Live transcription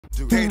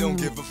They don't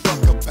give a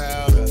fuck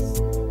about us.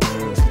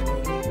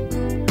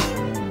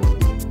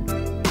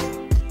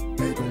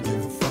 They don't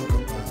give a fuck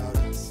about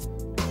us.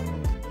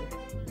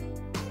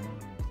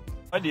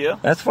 Idea.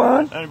 That's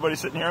fine. Anybody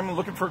sitting here? I'm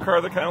looking for a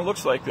car that kind of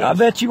looks like this. I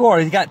bet you are.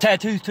 He's got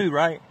tattoos too,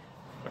 right?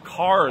 A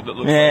car that looks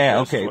like this. Yeah,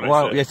 okay.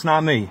 Well, it's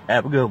not me.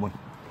 Have a good one.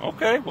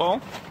 Okay,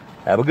 well.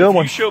 Have a good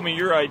one. If you show me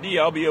your ID,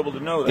 I'll be able to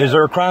know that. Is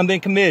there a crime been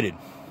committed?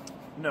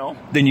 No.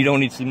 Then you don't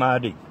need to see my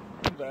ID.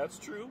 That's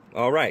true.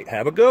 All right.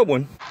 Have a good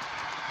one.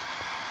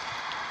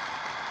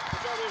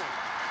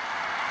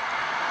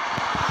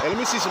 Hey, let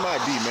me see some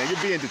ID, man.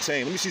 You're being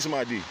detained. Let me see some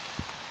ID.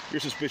 You're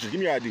suspicious. Give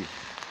me your ID.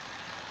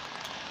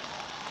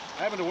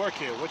 I happen to work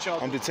here. What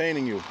y'all I'm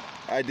detaining you.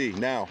 ID,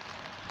 now.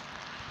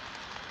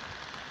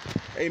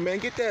 Hey, man,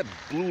 get that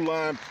blue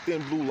line,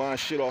 thin blue line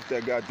shit off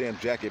that goddamn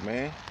jacket,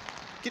 man.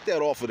 Get that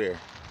off of there.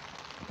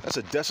 That's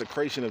a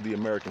desecration of the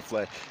American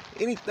flag.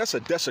 That's a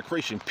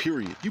desecration,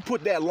 period. You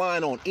put that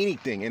line on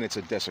anything and it's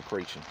a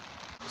desecration.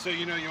 So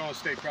you know you're on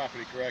state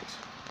property, correct?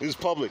 This is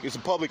public. It's a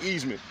public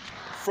easement.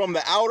 From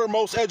the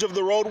outermost edge of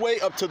the roadway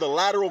up to the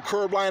lateral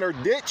curb line or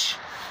ditch,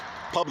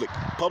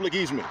 public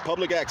easement,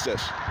 public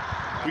access.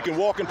 We can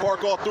walk and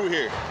park all through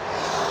here. Check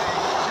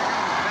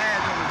out the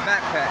badge on his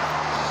backpack.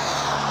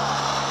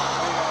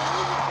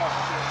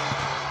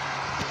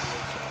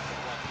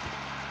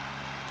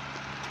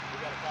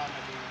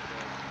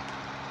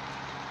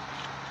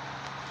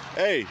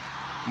 Hey,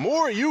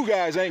 more of you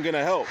guys ain't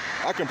gonna help.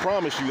 I can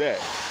promise you that.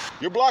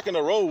 You're blocking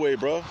the roadway,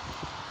 bro.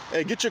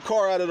 Hey, get your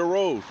car out of the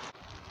road.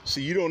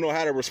 See, you don't know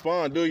how to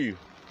respond, do you?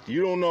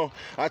 You don't know.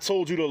 I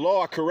told you the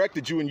law, I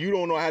corrected you, and you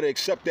don't know how to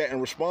accept that and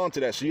respond to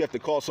that, so you have to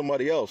call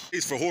somebody else.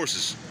 It's for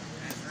horses.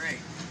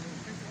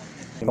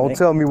 Don't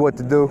tell me what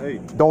to do. Hey.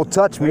 Don't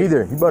touch me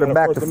either. You better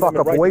back the fuck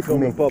up away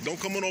from me. Don't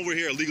come on over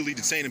here illegally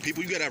detaining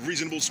people. You gotta have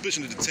reasonable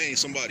suspicion to detain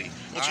somebody.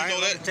 Don't you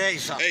know that? Tell you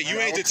something. Hey, you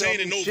ain't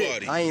detaining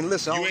nobody. I ain't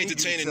listening. You ain't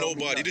detaining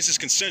nobody. This is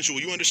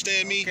consensual. You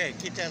understand me? Okay,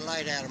 get that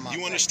light out of my face.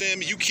 You understand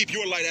me? You keep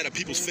your light out of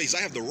people's face. I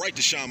have the right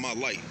to shine my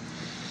light.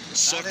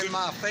 Sucker. Not in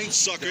my face.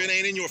 Sucker, it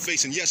ain't in your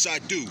face. And yes, I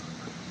do.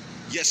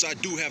 Yes, I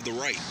do have the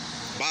right.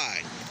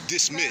 Bye.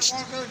 Dismissed.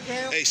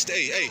 Hey,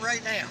 stay. Hey,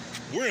 right now.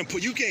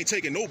 You can't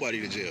take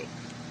nobody to jail.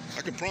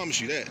 I can promise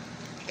you that.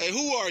 Hey,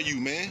 who are you,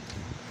 man?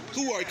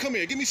 Who are you? Come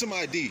here. Give me some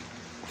ID.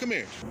 Come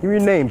here. Give me your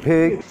name,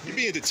 pig. You're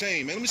being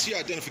detained, man. Let me see your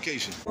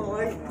identification.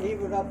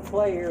 Even up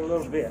play here a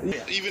little bit.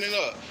 Even it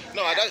up.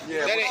 No, that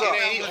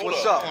ain't. Hold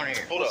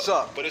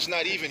up. But it's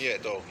not even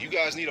yet, though. You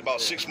guys need about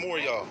 6 more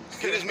of y'all.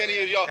 Get as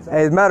many of y'all.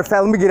 Hey, as a matter of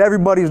fact, let me get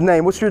everybody's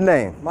name. What's your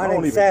name? My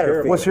name's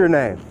Satterfield. What's your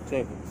name?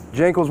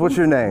 Jenkins, what's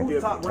your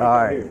name? All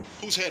right.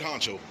 Who's head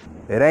honcho?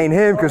 It ain't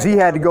him, because he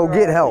had to go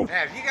get help.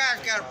 Hey, if you guys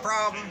got a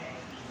problem,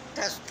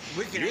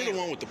 You're the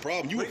one with the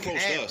problem. You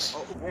approached us.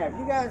 Yeah, if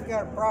you guys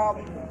got a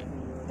problem,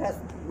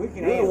 we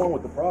can handle it. You're the one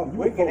with the problem.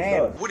 You approached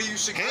us. What do you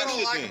suggest? I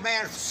don't like a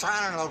man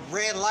shining a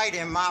red light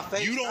in my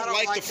face. You don't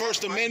like the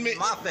First Amendment?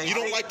 You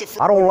don't like the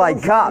First I don't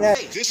like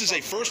cops. This is a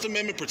First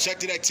Amendment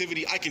protected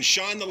activity. I can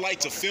shine the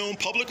light to film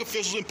public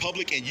officials in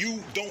public, and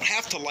you don't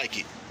have to like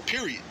it.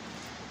 Period.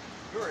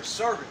 You're a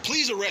servant.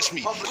 Please arrest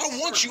me. I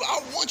want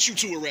you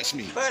to arrest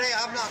me. Buddy,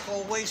 I'm not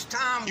gonna waste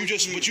time.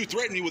 But you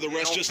threatened me with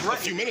arrest just a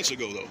few minutes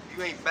ago, though.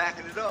 You ain't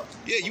backing it up.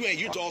 Yeah, you ain't.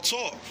 You're all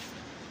talk.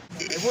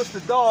 Hey, what's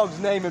the dog's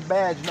name and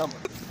badge number?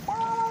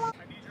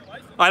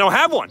 I don't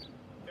have one.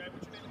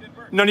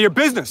 None of your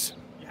business.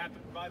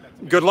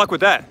 Good luck with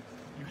that.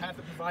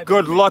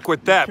 Good luck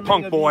with that,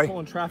 punk boy.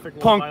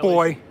 Punk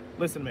boy.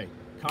 Listen to me.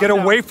 Get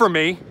away from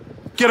me.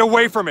 Get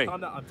away from me.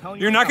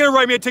 You're not going to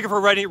write me a ticket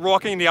for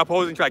walking in the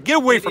opposing track. Get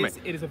away from me.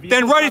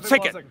 Then write a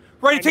ticket.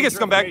 Write a ticket,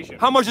 scumbag.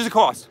 How much does it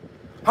cost?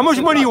 How much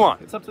money you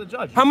want? It's up to the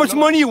judge. How much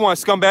money you want,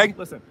 scumbag?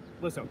 Listen.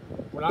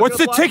 What's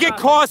the ticket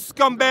cost,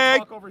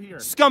 scumbag?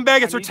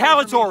 Scumbag, it's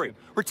retaliatory.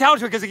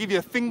 Retaliatory because they give you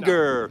a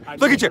finger.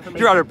 Look at you.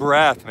 You're out of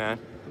breath, man.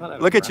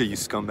 Look at you, you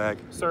scumbag.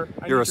 Sir,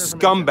 you're a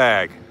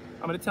scumbag.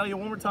 I'm going to tell you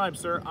one more time,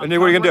 sir. And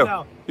then what are you going to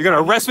do? You're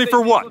going to arrest me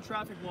for what?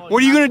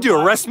 What are you going to do?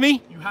 Arrest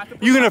me?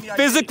 You're going to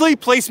physically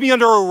place me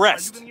under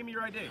arrest.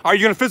 Are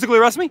you going to physically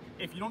arrest me?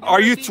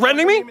 Are you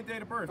threatening me?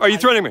 Are you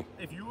threatening me?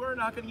 If you are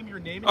not going to give me your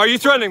name, are you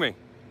threatening me?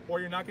 Or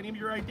you're not going to give me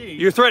your ID.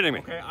 You're threatening me.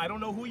 Okay, I don't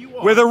know who you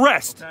are. With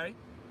arrest. Okay?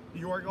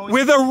 You are going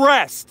with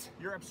arrest.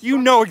 You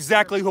know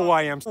exactly who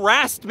I am.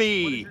 Harassed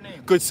me. What is your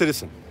name? Good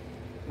citizen.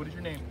 What is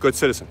your name? Good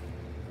citizen.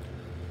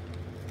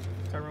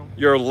 Tyrone.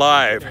 You're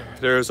live.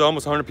 There's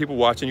almost 100 people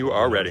watching you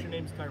already. Your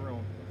name's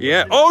Tyrone.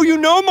 Yeah. Oh, you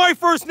know my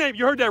first name.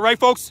 You heard that, right,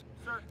 folks?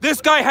 Sir, this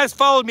guy has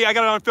followed me. I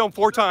got it on film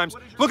 4 times.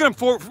 Look at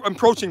him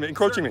encroaching me.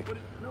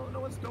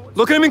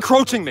 Look at him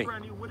encroaching me.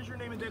 What is your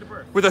name and date of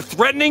birth? With a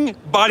threatening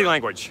body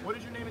language. What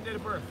is your name and date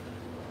of birth?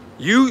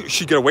 You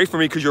should get away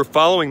from me because you're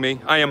following me.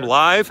 I am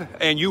live,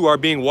 and you are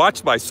being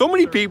watched by so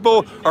many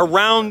people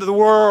around the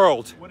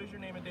world. What is your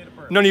name and date of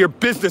birth? None of your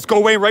business. Go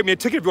away and write me a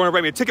ticket if you want to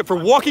write me a ticket for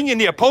walking in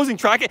the opposing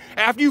track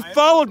after you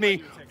followed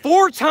me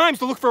 4 times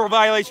to look for a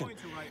violation.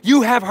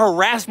 You have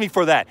harassed me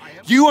for that.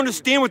 Do you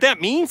understand what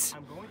that means?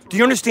 Do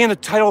you understand the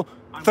title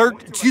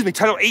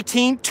Title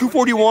 18,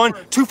 241,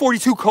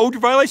 242 code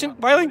violation?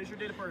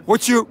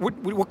 What's your,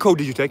 what code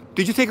did you take?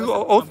 Did you take an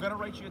oath? I'm gonna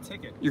write you a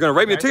ticket. You're gonna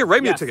write me a ticket?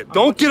 Write me a ticket.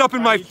 Don't get up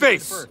in my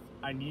face.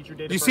 I need your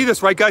date of birth. You see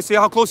this, right, guys? See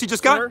how close he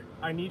just got? Sir,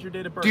 I need your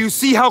date of birth. Do you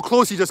see how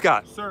close he just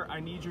got? Sir, I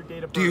need your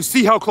date of birth. Do you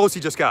see how close he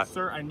just got?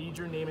 Sir, I need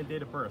your name and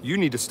date of birth. You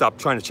need to stop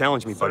trying to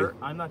challenge me, buddy. Sir,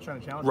 I'm not trying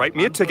to challenge you. Write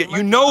me a ticket.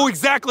 You know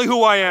exactly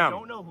who I am. I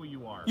don't know who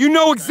you are. You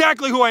know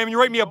exactly who I am. You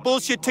write me a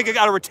bullshit ticket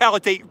out of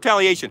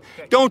retaliation.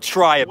 Don't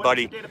try it,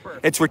 buddy.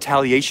 It's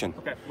retaliation.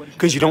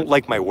 Because you don't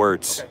like my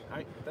words.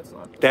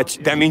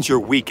 That means you're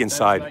weak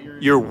inside.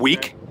 You're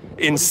weak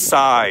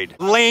inside.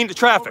 Lane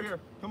traffic.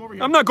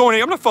 I'm not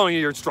following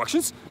your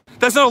instructions.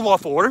 That's not a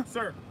lawful order.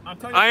 Sir, I'm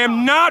telling you I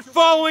am not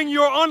following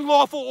your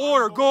unlawful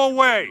order. Go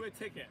away.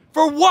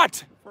 For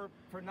what?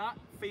 For not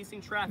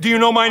facing traffic. Do you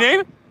know my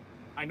name?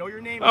 I know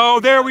your name. Oh,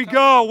 there we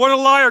go. What a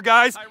liar,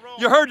 guys.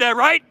 You heard that,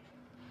 right?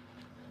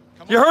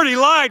 You heard he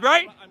lied,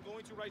 right? I'm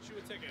going to write you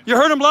a ticket. You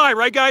heard him lie,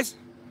 right, guys?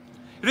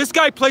 If this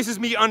guy places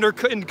me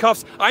in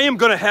cuffs, I am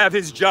going to have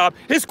his job.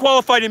 His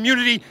qualified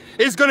immunity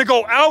is going to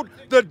go out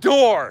the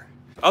door.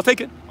 I'll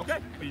take it. Okay.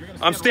 But you're gonna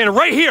I'm standing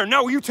right here.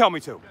 No, you tell me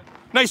to.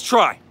 Nice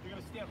try. You're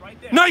gonna stand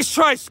right there. Nice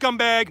try,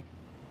 scumbag.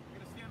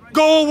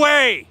 Go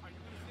away.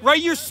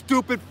 Write your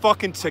stupid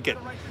fucking ticket,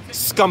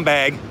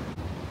 scumbag. I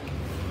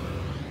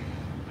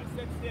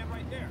said stand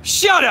right there.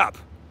 Shut up.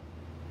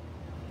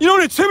 You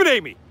don't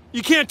intimidate me.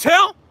 You can't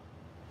tell?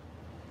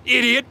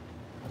 Idiot.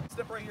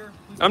 Step right here.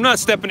 I'm not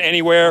stepping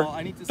anywhere.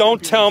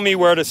 Don't tell me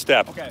where to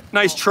step. Okay.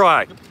 Nice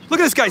try. Look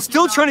at this guy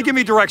still trying to give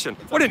me direction.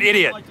 What an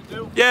idiot.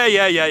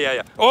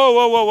 Yeah.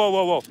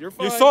 Whoa.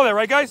 You saw that,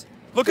 right, guys?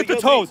 Look at the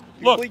toes.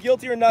 Look.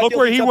 Guilty or not Look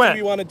where he went.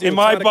 In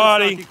my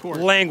body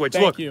language.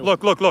 Thank you.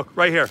 Look,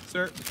 right here.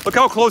 Sir, Look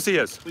how close he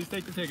is. please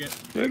take the ticket.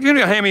 You can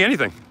hand me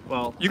anything.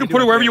 Well, You can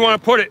put it wherever you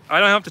want to put it. I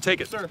don't have to take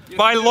it. Sir, yes,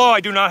 By you do. law,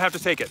 I do not have to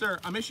take it. Sir,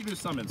 I'm issuing you a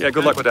summons. Yeah,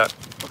 good luck with that.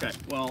 Okay,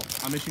 well,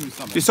 I'm issuing you a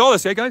summons. You saw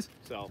this, eh, guys?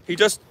 So, He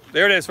just,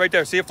 there it is, right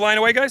there. See it flying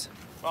away, guys?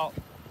 well,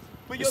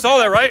 You saw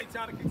that, right?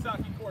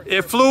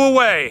 It flew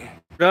away.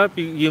 Up,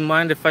 you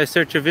mind if I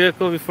search your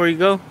vehicle before you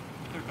go?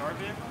 Search our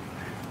vehicle?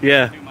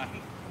 Yeah. Do mine.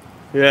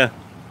 Yeah.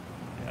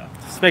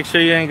 Just make sure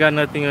you ain't got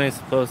nothing you ain't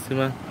supposed to,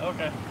 man.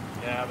 Okay.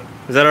 Yeah,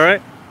 but Is that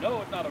alright?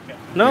 no, it's not okay.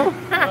 No?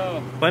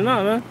 No. Why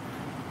not, man?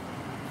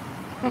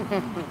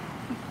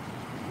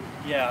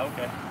 Yeah,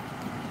 okay.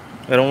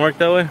 It don't work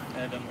that way?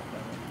 Yeah, it doesn't work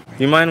that way.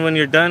 You mind when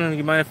you're done?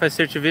 You mind if I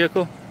search your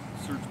vehicle?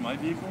 Search my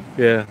vehicle?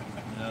 Yeah.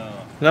 No.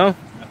 No?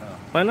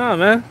 Why not,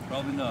 man?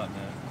 Probably not,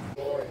 man.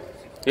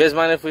 You guys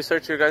mind if we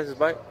search your guys'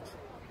 bike?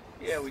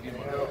 Yeah, we do.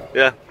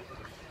 Yeah.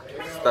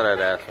 Just thought I'd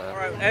ask,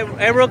 man. Alright,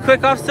 hey, real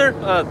quick, officer.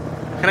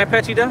 Can I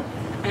pat you down?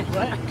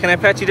 What? Can I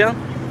pat you down?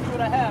 See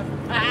what I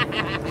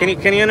have. Can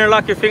you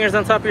interlock your fingers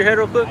on top of your head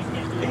real quick?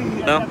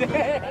 No?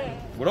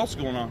 What else is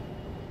going on?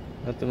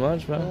 Nothing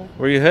much, man.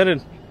 Where you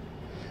headed?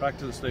 Back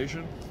to the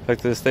station? Back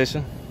to the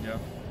station? Yeah.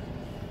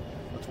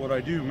 That's what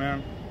I do,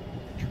 man.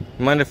 You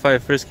mind if I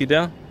frisk you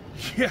down?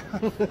 Yeah.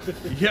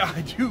 Yeah,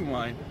 I do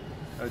mind.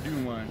 I do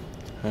mind.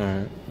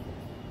 Alright.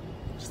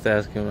 Just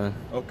asking, man.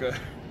 Okay.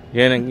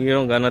 You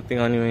don't got nothing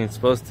on you you ain't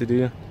supposed to, do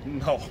you?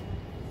 No.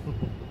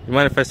 You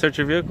mind if I search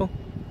your vehicle?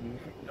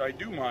 I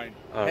do mind.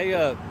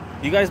 Hey,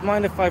 you guys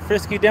mind if I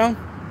frisk you down?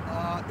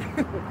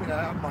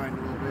 Yeah, I mind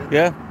a little bit.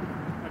 Yeah?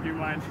 I do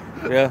mind.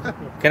 Yeah.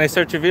 Can I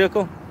search your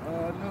vehicle?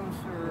 No,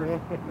 sir.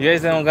 You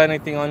guys don't got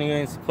anything on you you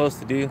ain't supposed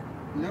to, do you?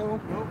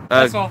 No.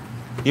 That's all.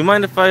 You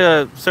mind if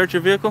I search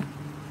your vehicle?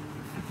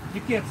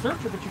 You can't search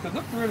it, but you can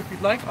look through it if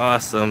you'd like.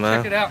 Awesome,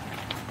 man. Check it out.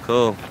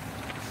 Cool.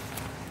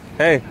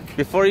 Hey,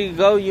 before you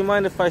go, you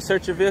mind if I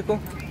search your vehicle?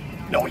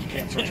 No, you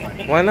can't search my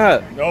Why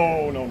not?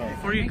 No.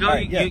 Before you go, All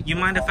right, yeah. you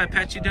mind if I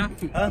pat you down?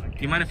 Huh?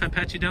 You mind if I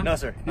pat you down? No,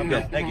 sir. I'm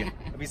good. Thank you.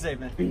 Be safe,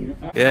 man.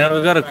 Yeah,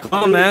 we got a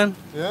call, man.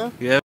 Yeah?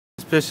 Yeah,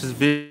 suspicious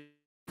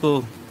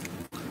vehicle.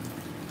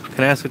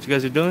 Can I ask what you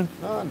guys are doing?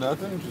 No,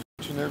 nothing. Just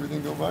watching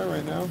everything go by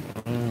right now.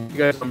 You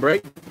guys on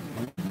break?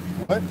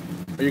 What?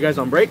 Are you guys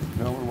on break?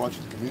 No, we're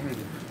watching the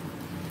community.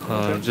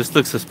 Just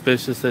looks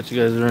suspicious that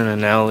you guys are in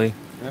an alley.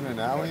 In an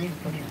alley?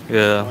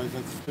 Yeah. Why is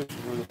that suspicious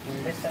for the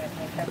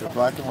police? The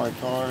black and white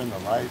car and the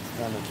lights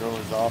kind of throw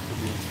us off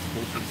of being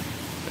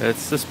suspicious. It's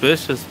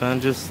suspicious,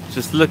 man.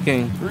 Just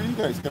looking. Who are you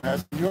guys? Can I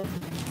ask you?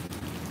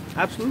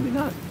 Absolutely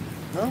not.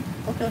 No?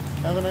 Okay.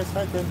 Have a nice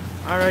night then.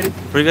 Alrighty.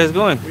 Where you guys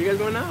going? Where you guys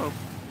going now?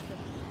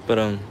 But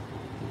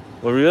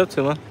what were you up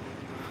to, man?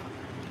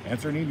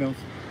 Answering emails.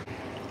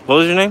 What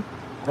was your name?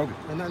 Brogan.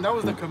 And then that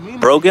was the community.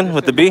 Brogan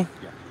with the B? Yeah.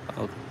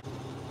 Okay.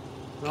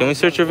 Can we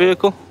search your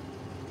vehicle?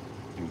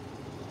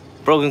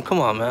 Brogan, come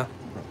on, man.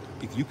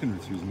 If you can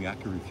refuse me, I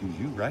can refuse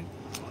you, right?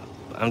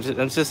 I'm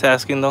just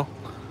asking though.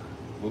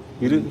 What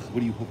You do do- what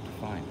do you hope to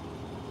find?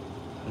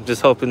 I'm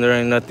just hoping there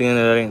ain't nothing in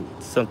there that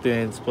ain't something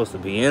ain't supposed to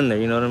be in there.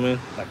 You know what I mean?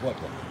 Like what,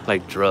 bro?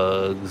 Like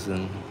drugs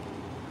and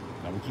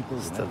Now we keep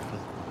moving. stuff.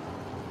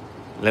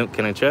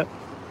 Can I check?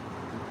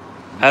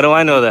 How do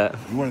I know that?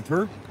 You want a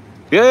tour?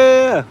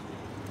 Yeah.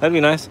 That'd be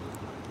nice.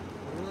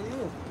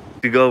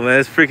 You go, man.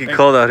 It's freaking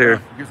cold out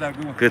here.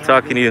 Good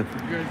talking to you.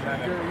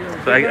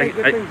 So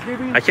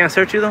I can't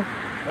search you though.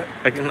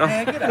 I can no.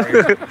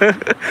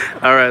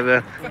 All right,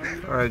 man.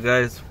 All right,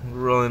 guys. We're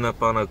rolling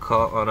up on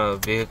a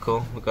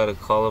vehicle. We got a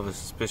call of a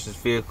suspicious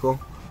vehicle.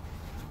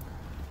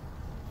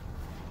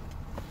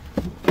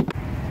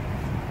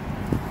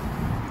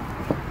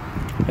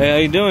 Hey, how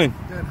you doing?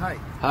 Good, hi.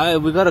 Hi,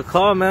 we got a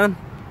call, man,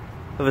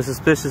 of a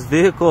suspicious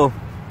vehicle.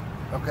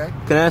 Okay.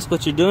 Can I ask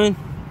what you're doing?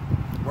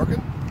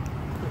 Working?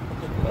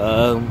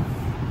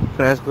 Can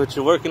I ask what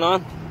you're working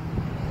on?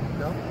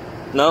 No.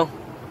 No?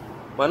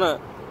 Why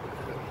not?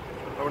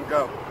 I want to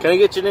go. Can I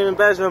get your name and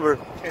badge number?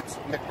 It's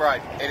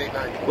McBride,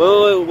 889.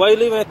 Wait, why are you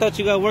leaving? I thought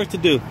you got work to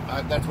do.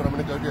 That's what I'm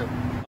going to go do.